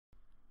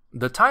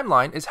The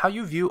timeline is how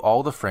you view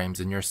all the frames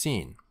in your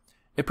scene.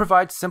 It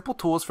provides simple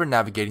tools for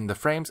navigating the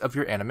frames of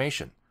your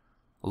animation.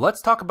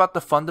 Let's talk about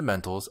the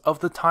fundamentals of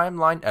the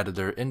timeline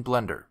editor in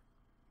Blender.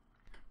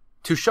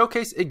 To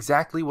showcase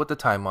exactly what the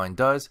timeline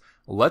does,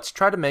 let's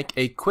try to make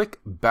a quick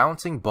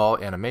bouncing ball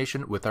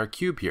animation with our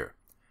cube here.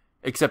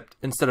 Except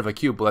instead of a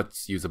cube,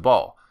 let's use a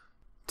ball.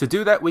 To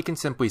do that, we can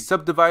simply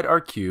subdivide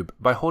our cube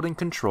by holding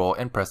Ctrl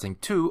and pressing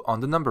 2 on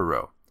the number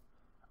row.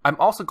 I'm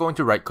also going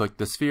to right-click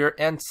the sphere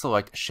and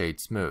select Shade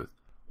Smooth.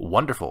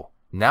 Wonderful!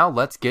 Now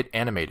let's get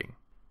animating.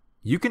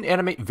 You can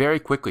animate very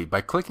quickly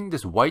by clicking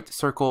this white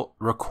circle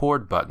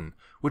Record button,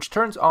 which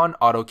turns on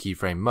Auto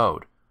Keyframe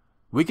mode.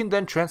 We can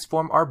then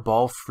transform our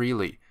ball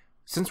freely.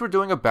 Since we're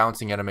doing a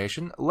bouncing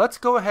animation, let's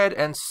go ahead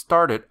and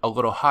start it a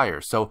little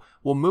higher, so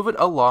we'll move it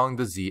along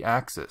the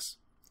Z-axis.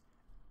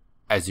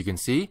 As you can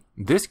see,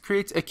 this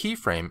creates a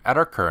keyframe at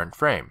our current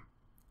frame.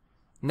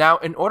 Now,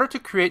 in order to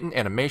create an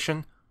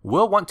animation,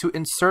 we'll want to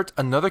insert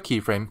another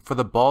keyframe for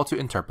the ball to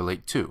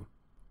interpolate to.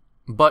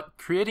 But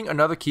creating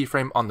another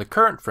keyframe on the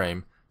current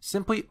frame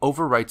simply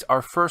overwrites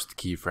our first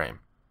keyframe.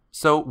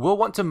 So we'll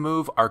want to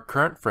move our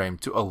current frame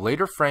to a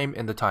later frame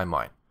in the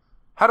timeline.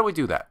 How do we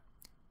do that?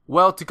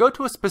 Well, to go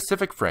to a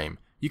specific frame,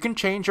 you can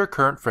change your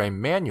current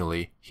frame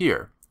manually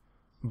here.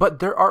 But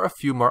there are a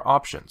few more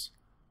options.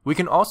 We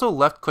can also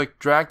left-click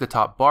drag the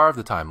top bar of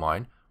the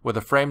timeline, where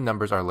the frame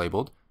numbers are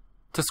labeled,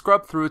 to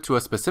scrub through to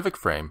a specific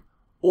frame,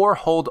 or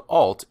hold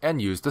Alt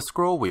and use the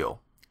scroll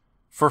wheel.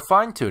 For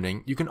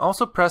fine-tuning, you can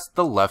also press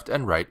the left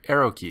and right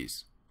arrow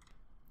keys.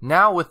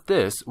 Now with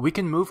this, we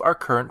can move our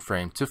current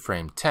frame to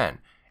frame 10,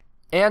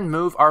 and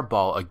move our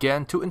ball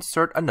again to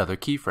insert another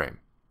keyframe.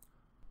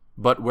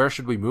 But where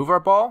should we move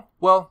our ball?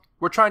 Well,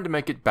 we're trying to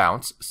make it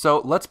bounce,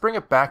 so let's bring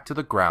it back to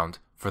the ground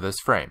for this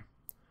frame.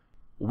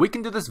 We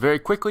can do this very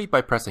quickly by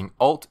pressing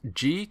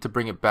Alt-G to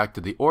bring it back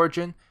to the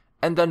origin,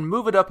 and then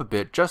move it up a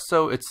bit just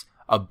so it's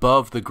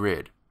above the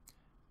grid.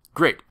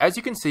 Great, as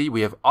you can see,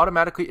 we have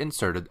automatically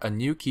inserted a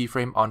new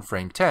keyframe on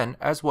frame 10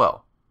 as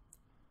well.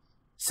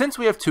 Since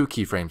we have two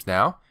keyframes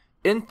now,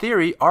 in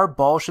theory, our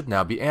ball should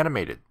now be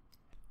animated.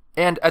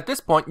 And at this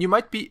point, you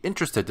might be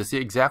interested to see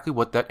exactly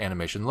what that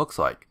animation looks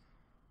like.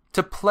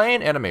 To play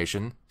an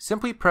animation,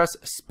 simply press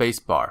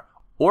spacebar,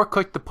 or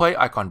click the play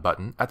icon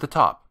button at the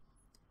top.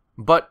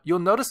 But you'll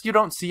notice you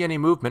don't see any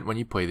movement when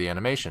you play the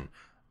animation.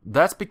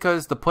 That's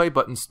because the play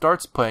button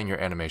starts playing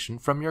your animation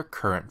from your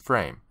current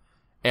frame,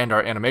 and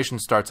our animation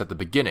starts at the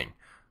beginning.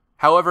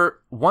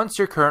 However, once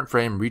your current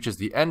frame reaches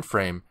the end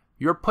frame,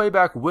 your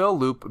playback will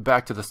loop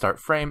back to the start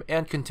frame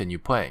and continue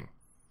playing.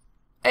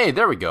 Hey,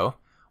 there we go!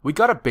 We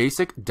got a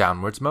basic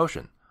downwards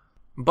motion.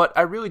 But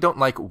I really don't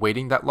like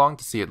waiting that long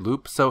to see it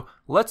loop, so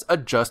let's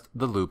adjust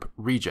the loop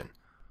region.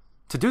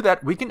 To do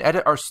that, we can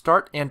edit our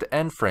start and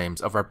end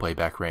frames of our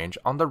playback range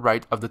on the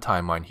right of the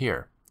timeline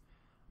here.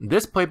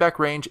 This playback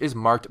range is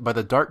marked by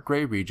the dark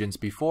gray regions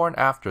before and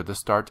after the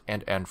start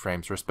and end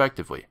frames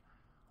respectively.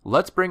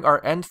 Let's bring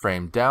our end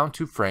frame down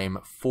to frame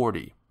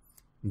 40.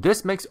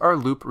 This makes our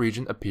loop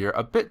region appear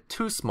a bit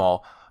too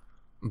small,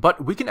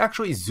 but we can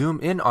actually zoom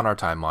in on our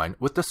timeline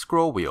with the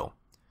scroll wheel.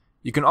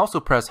 You can also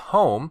press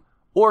Home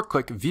or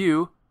click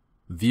View,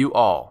 View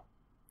All.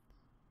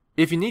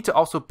 If you need to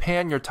also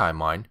pan your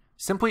timeline,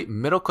 simply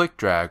middle-click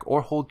drag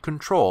or hold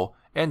Ctrl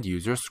and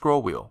use your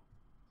scroll wheel.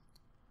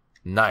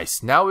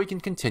 Nice, now we can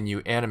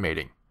continue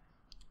animating.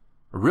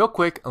 Real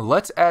quick,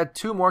 let's add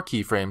 2 more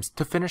keyframes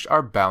to finish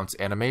our bounce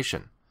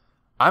animation.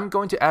 I'm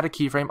going to add a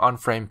keyframe on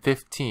frame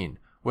 15,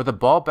 where the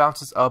ball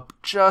bounces up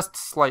just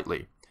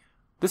slightly.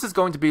 This is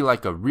going to be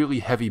like a really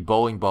heavy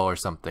bowling ball or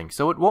something,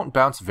 so it won't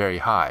bounce very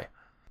high.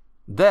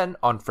 Then,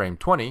 on frame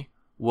 20,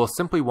 we'll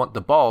simply want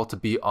the ball to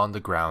be on the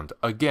ground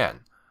again.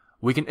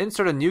 We can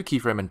insert a new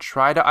keyframe and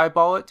try to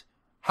eyeball it.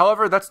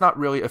 However, that's not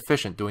really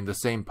efficient doing the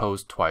same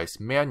pose twice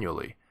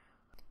manually.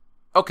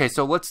 Okay,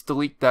 so let's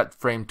delete that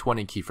frame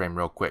 20 keyframe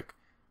real quick.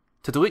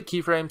 To delete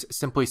keyframes,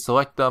 simply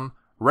select them,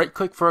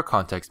 right-click for a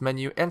context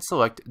menu, and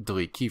select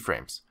Delete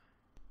Keyframes.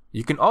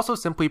 You can also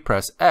simply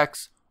press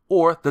X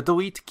or the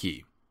Delete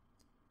key.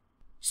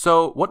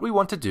 So what we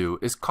want to do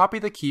is copy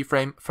the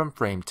keyframe from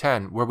frame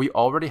 10 where we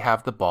already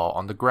have the ball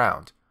on the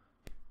ground.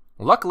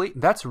 Luckily,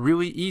 that's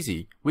really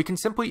easy. We can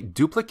simply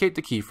duplicate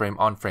the keyframe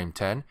on frame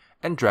 10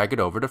 and drag it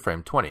over to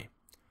frame 20.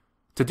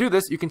 To do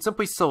this, you can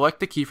simply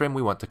select the keyframe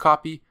we want to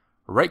copy,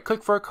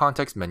 right-click for a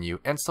context menu,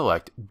 and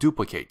select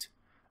Duplicate.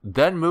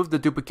 Then move the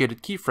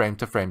duplicated keyframe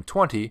to frame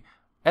 20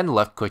 and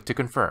left-click to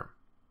confirm.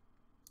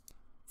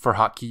 For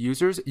hotkey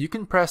users, you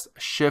can press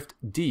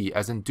Shift-D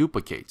as in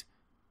duplicate.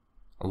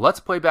 Let's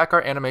play back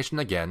our animation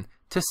again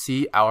to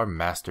see our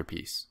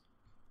masterpiece.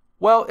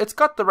 Well, it's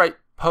got the right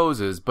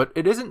poses, but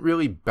it isn't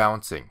really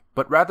bouncing,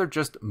 but rather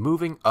just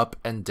moving up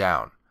and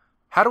down.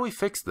 How do we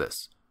fix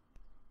this?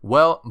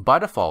 Well, by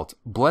default,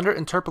 Blender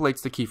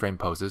interpolates the keyframe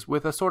poses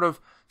with a sort of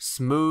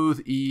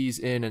smooth ease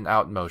in and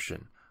out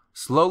motion,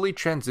 slowly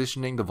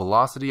transitioning the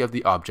velocity of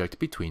the object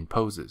between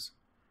poses.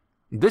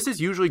 This is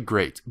usually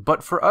great,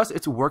 but for us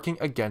it's working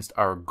against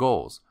our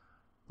goals.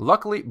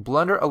 Luckily,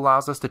 Blender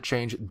allows us to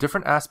change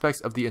different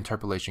aspects of the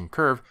interpolation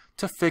curve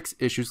to fix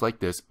issues like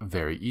this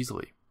very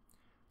easily.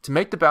 To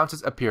make the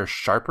bounces appear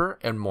sharper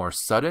and more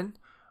sudden,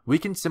 we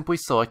can simply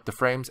select the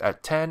frames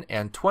at 10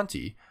 and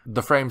 20,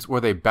 the frames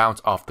where they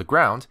bounce off the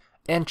ground,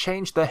 and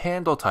change the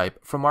handle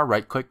type from our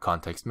right-click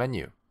context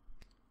menu.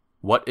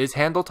 What is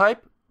handle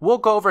type? We'll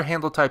go over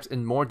handle types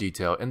in more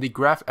detail in the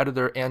graph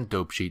editor and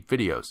dope sheet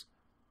videos.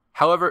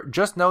 However,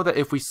 just know that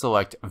if we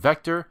select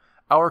vector,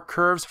 our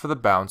curves for the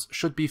bounce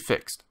should be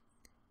fixed.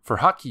 For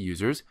hotkey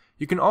users,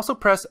 you can also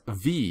press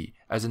V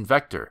as in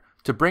vector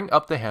to bring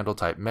up the handle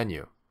type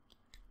menu.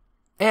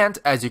 And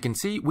as you can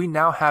see, we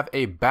now have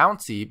a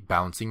bouncy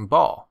bouncing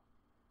ball.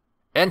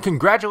 And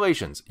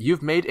congratulations,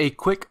 you've made a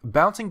quick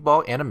bouncing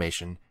ball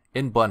animation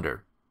in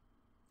Blender.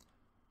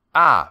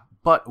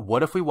 But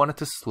what if we wanted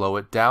to slow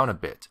it down a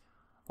bit?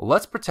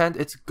 Let's pretend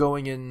it's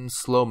going in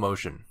slow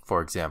motion,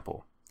 for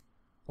example.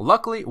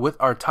 Luckily, with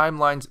our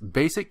timeline's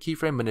basic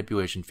keyframe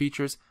manipulation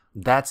features,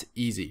 that's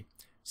easy.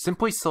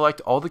 Simply select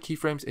all the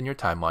keyframes in your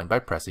timeline by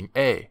pressing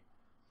A.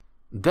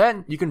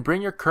 Then you can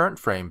bring your current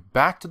frame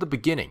back to the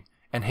beginning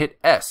and hit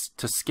S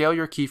to scale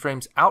your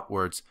keyframes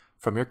outwards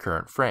from your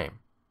current frame.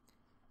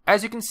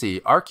 As you can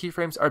see, our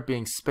keyframes are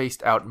being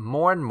spaced out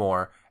more and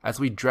more as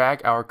we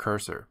drag our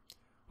cursor.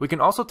 We can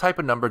also type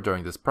a number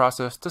during this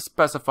process to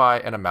specify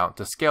an amount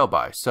to scale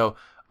by, so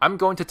I'm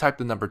going to type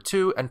the number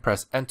 2 and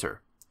press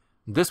enter.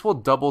 This will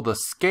double the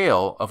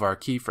scale of our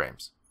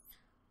keyframes.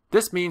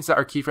 This means that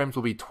our keyframes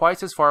will be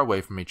twice as far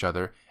away from each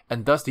other,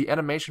 and thus the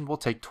animation will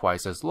take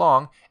twice as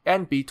long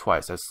and be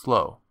twice as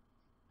slow.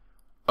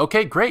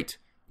 Okay, great!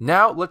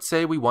 Now let's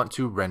say we want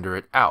to render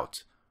it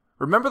out.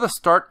 Remember the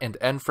start and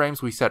end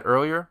frames we set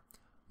earlier?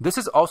 This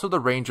is also the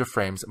range of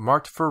frames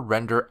marked for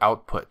render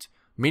output,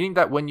 meaning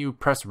that when you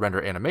press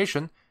render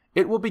animation,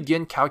 it will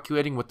begin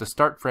calculating with the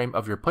start frame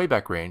of your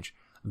playback range,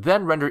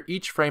 then render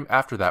each frame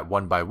after that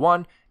one by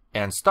one,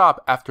 and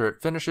stop after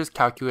it finishes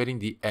calculating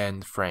the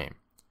end frame.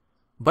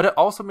 But it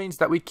also means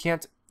that we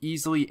can't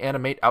easily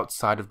animate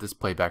outside of this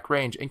playback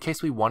range in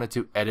case we wanted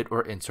to edit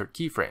or insert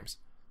keyframes.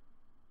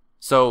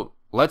 So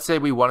let's say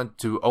we wanted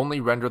to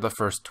only render the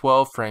first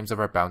 12 frames of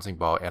our bouncing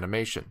ball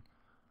animation.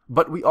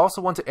 But we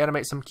also want to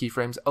animate some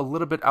keyframes a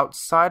little bit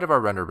outside of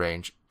our render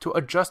range to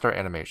adjust our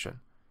animation.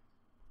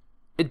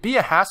 It'd be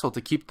a hassle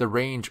to keep the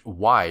range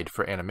wide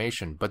for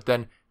animation, but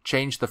then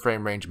change the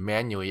frame range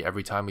manually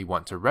every time we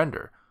want to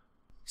render.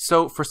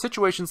 So for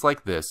situations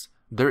like this,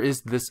 there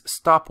is this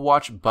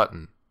stopwatch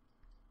button.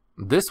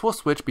 This will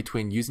switch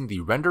between using the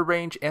render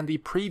range and the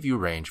preview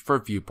range for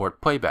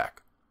viewport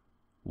playback.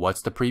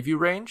 What's the preview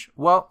range?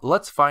 Well,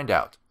 let's find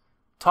out.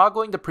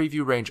 Toggling the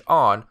preview range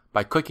on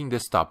by clicking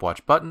this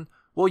stopwatch button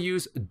will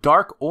use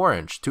dark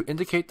orange to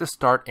indicate the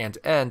start and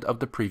end of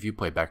the preview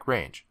playback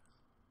range.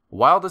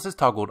 While this is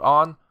toggled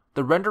on,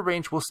 the render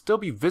range will still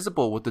be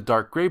visible with the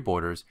dark gray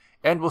borders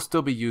and will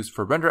still be used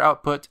for render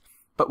output,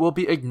 but will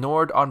be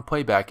ignored on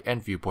playback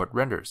and viewport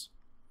renders.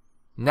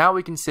 Now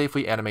we can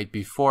safely animate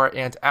before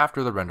and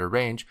after the render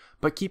range,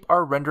 but keep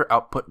our render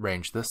output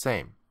range the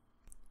same.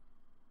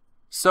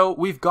 So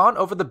we've gone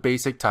over the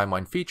basic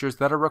timeline features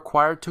that are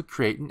required to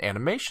create an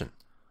animation.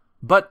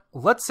 But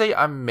let's say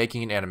I'm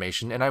making an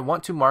animation and I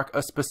want to mark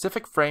a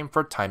specific frame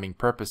for timing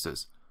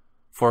purposes.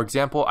 For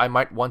example, I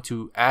might want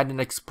to add an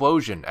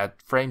explosion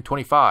at frame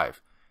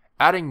 25.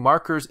 Adding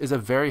markers is a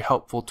very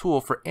helpful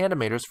tool for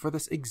animators for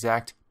this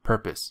exact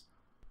purpose.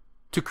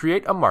 To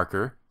create a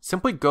marker,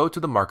 simply go to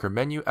the marker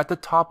menu at the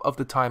top of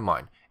the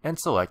timeline and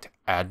select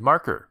Add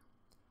Marker.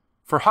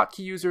 For hotkey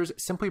users,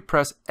 simply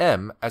press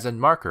M as in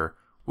marker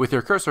with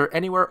your cursor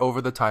anywhere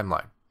over the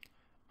timeline.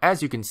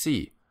 As you can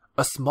see,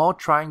 a small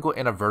triangle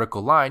and a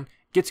vertical line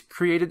gets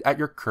created at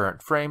your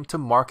current frame to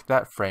mark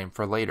that frame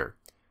for later.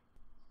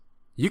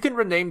 You can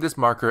rename this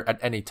marker at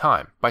any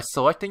time by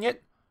selecting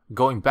it,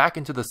 going back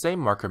into the same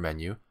marker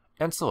menu,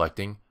 and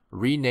selecting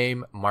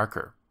Rename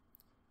Marker.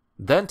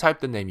 Then type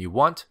the name you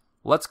want,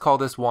 let's call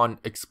this one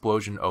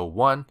Explosion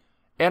 01,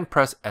 and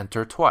press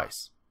Enter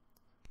twice.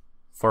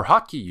 For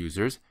hotkey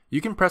users,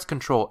 you can press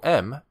Ctrl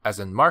M as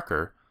in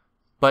marker,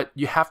 but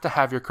you have to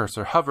have your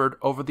cursor hovered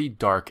over the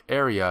dark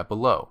area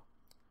below.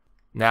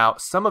 Now,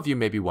 some of you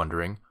may be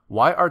wondering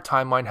why our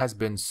timeline has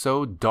been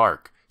so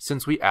dark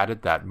since we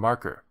added that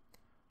marker.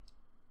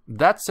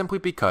 That's simply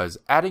because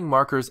adding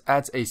markers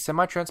adds a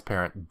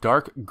semi-transparent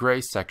dark gray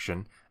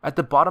section at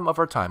the bottom of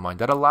our timeline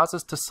that allows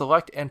us to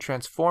select and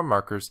transform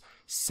markers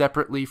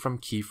separately from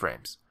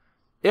keyframes.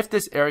 If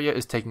this area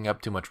is taking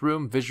up too much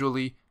room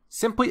visually,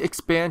 simply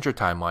expand your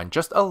timeline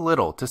just a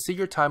little to see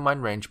your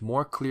timeline range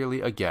more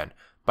clearly again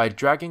by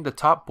dragging the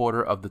top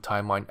border of the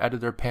timeline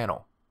editor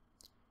panel.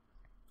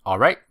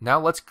 Alright, now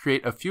let's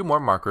create a few more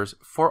markers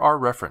for our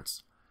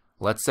reference.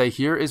 Let's say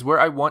here is where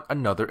I want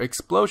another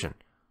explosion.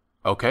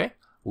 Okay,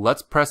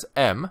 let's press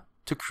M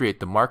to create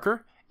the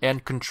marker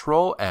and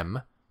Ctrl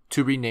M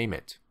to rename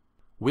it.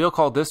 We'll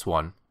call this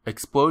one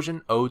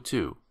Explosion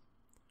 02.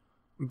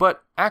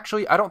 But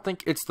actually, I don't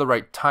think it's the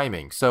right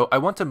timing, so I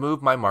want to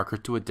move my marker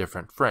to a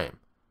different frame.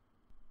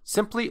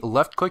 Simply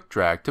left-click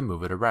drag to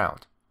move it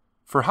around.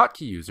 For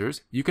hotkey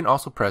users, you can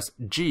also press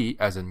G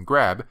as in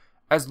grab,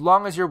 as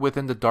long as you're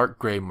within the dark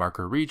gray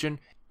marker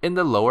region in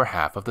the lower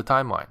half of the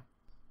timeline.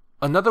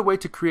 Another way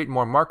to create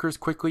more markers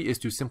quickly is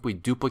to simply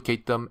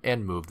duplicate them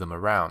and move them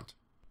around.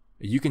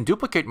 You can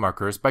duplicate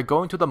markers by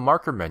going to the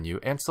marker menu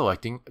and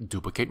selecting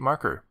Duplicate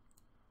Marker.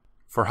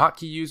 For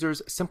hotkey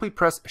users, simply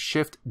press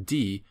Shift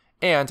D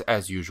and,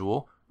 as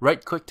usual,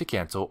 right-click to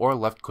cancel or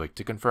left-click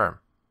to confirm.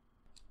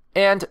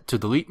 And to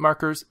delete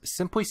markers,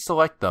 simply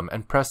select them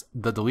and press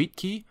the Delete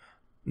key,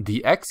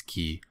 the X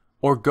key,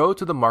 or go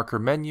to the marker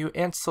menu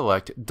and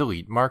select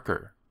Delete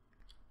Marker.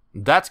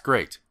 That's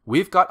great!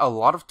 We've got a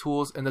lot of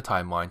tools in the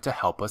timeline to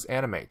help us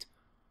animate.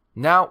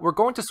 Now we're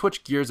going to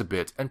switch gears a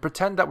bit and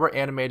pretend that we're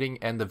animating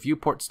and the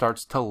viewport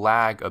starts to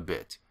lag a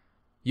bit.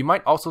 You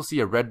might also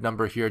see a red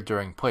number here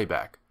during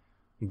playback.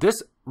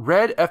 This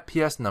red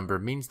FPS number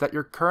means that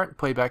your current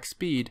playback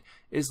speed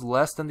is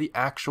less than the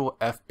actual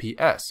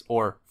FPS,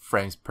 or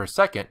frames per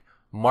second,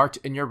 marked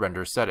in your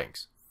render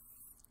settings.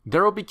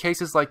 There will be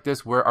cases like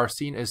this where our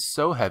scene is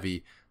so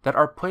heavy that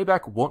our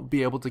playback won't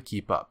be able to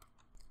keep up.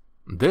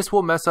 This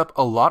will mess up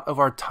a lot of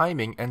our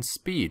timing and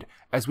speed,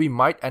 as we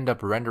might end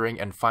up rendering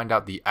and find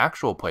out the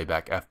actual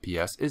playback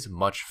FPS is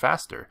much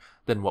faster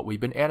than what we've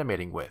been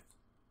animating with.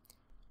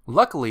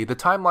 Luckily, the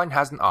timeline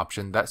has an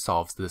option that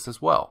solves this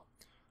as well.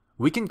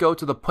 We can go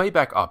to the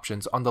playback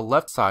options on the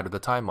left side of the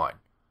timeline.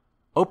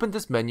 Open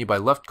this menu by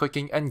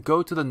left-clicking and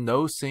go to the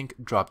No Sync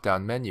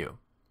drop-down menu.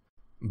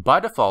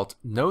 By default,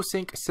 No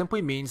Sync simply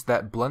means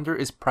that Blender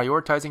is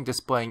prioritizing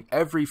displaying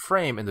every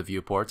frame in the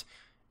viewport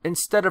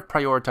instead of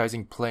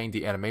prioritizing playing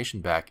the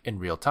animation back in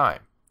real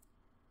time.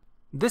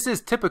 This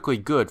is typically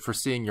good for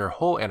seeing your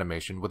whole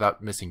animation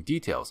without missing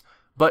details,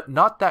 but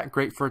not that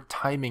great for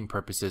timing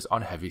purposes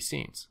on heavy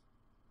scenes.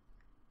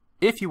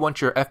 If you want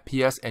your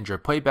FPS and your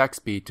playback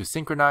speed to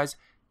synchronize,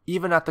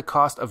 even at the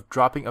cost of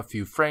dropping a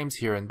few frames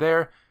here and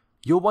there,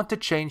 you'll want to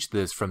change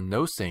this from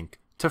no sync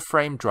to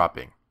frame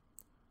dropping.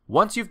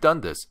 Once you've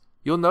done this,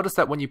 you'll notice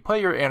that when you play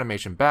your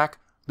animation back,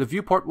 the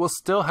viewport will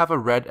still have a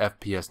red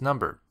FPS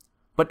number,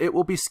 but it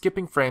will be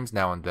skipping frames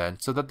now and then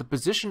so that the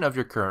position of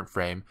your current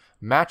frame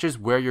matches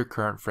where your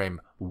current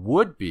frame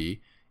would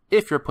be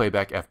if your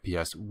playback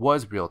FPS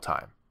was real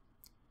time.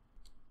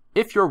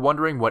 If you're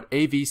wondering what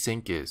AV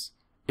sync is,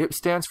 it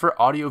stands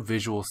for Audio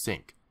Visual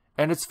Sync,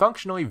 and it's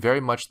functionally very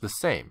much the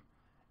same.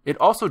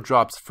 It also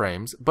drops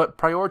frames, but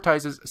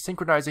prioritizes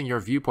synchronizing your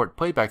viewport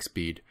playback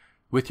speed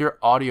with your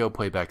audio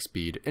playback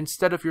speed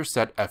instead of your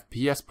set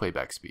FPS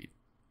playback speed.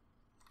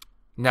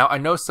 Now, I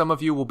know some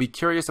of you will be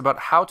curious about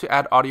how to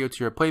add audio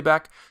to your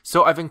playback,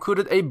 so I've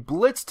included a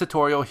blitz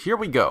tutorial. Here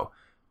we go.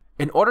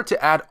 In order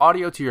to add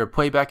audio to your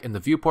playback in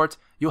the viewport,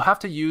 you'll have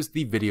to use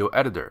the video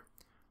editor.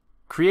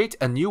 Create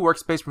a new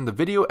workspace from the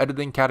video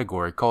editing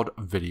category called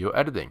Video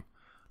Editing.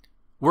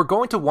 We're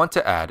going to want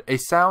to add a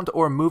sound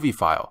or movie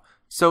file,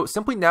 so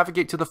simply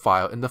navigate to the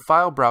file in the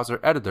File Browser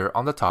Editor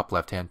on the top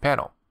left-hand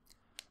panel.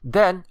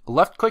 Then,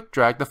 left-click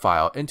drag the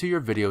file into your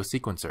video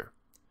sequencer.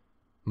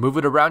 Move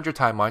it around your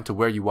timeline to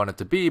where you want it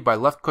to be by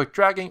left-click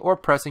dragging or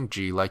pressing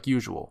G like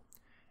usual.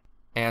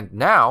 And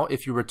now,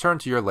 if you return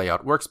to your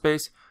layout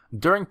workspace,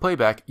 during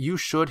playback you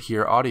should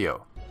hear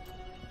audio.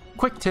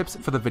 Quick tips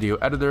for the video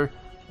editor: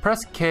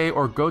 press K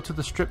or go to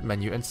the strip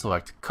menu and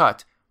select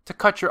Cut to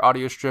cut your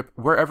audio strip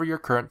wherever your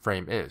current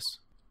frame is.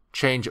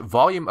 Change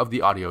volume of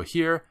the audio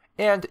here,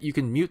 and you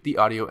can mute the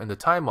audio in the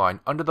timeline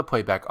under the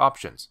playback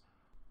options.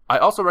 I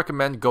also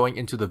recommend going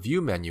into the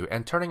View menu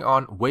and turning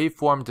on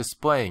Waveform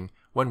Displaying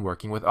when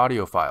working with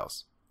audio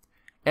files.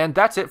 And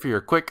that's it for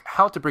your quick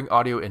How to Bring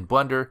Audio in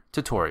Blender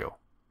tutorial.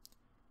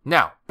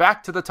 Now,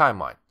 back to the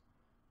timeline.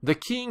 The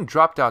Keying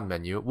drop-down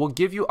menu will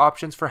give you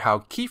options for how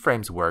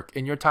keyframes work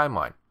in your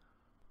timeline.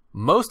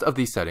 Most of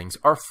these settings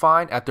are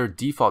fine at their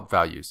default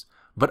values,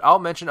 but I'll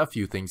mention a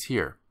few things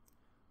here.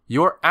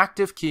 Your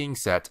active keying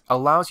set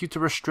allows you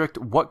to restrict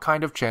what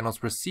kind of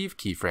channels receive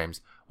keyframes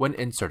when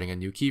inserting a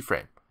new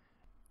keyframe.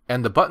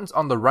 And the buttons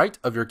on the right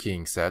of your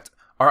keying set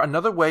are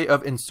another way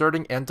of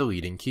inserting and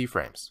deleting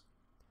keyframes.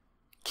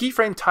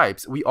 Keyframe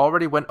types we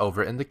already went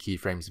over in the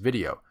keyframes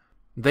video.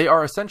 They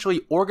are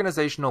essentially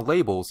organizational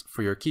labels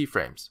for your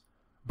keyframes.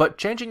 But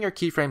changing your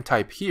keyframe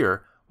type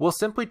here will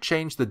simply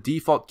change the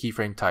default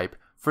keyframe type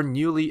for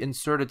newly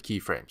inserted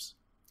keyframes.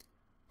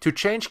 To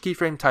change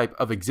keyframe type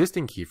of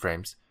existing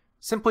keyframes,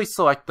 simply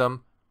select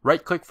them,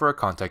 right-click for a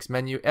context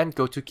menu, and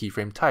go to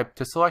keyframe type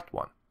to select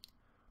one.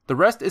 The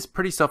rest is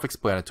pretty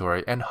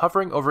self-explanatory, and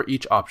hovering over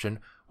each option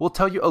will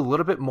tell you a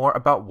little bit more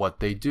about what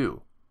they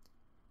do.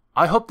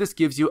 I hope this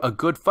gives you a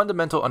good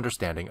fundamental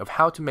understanding of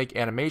how to make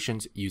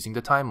animations using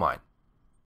the timeline.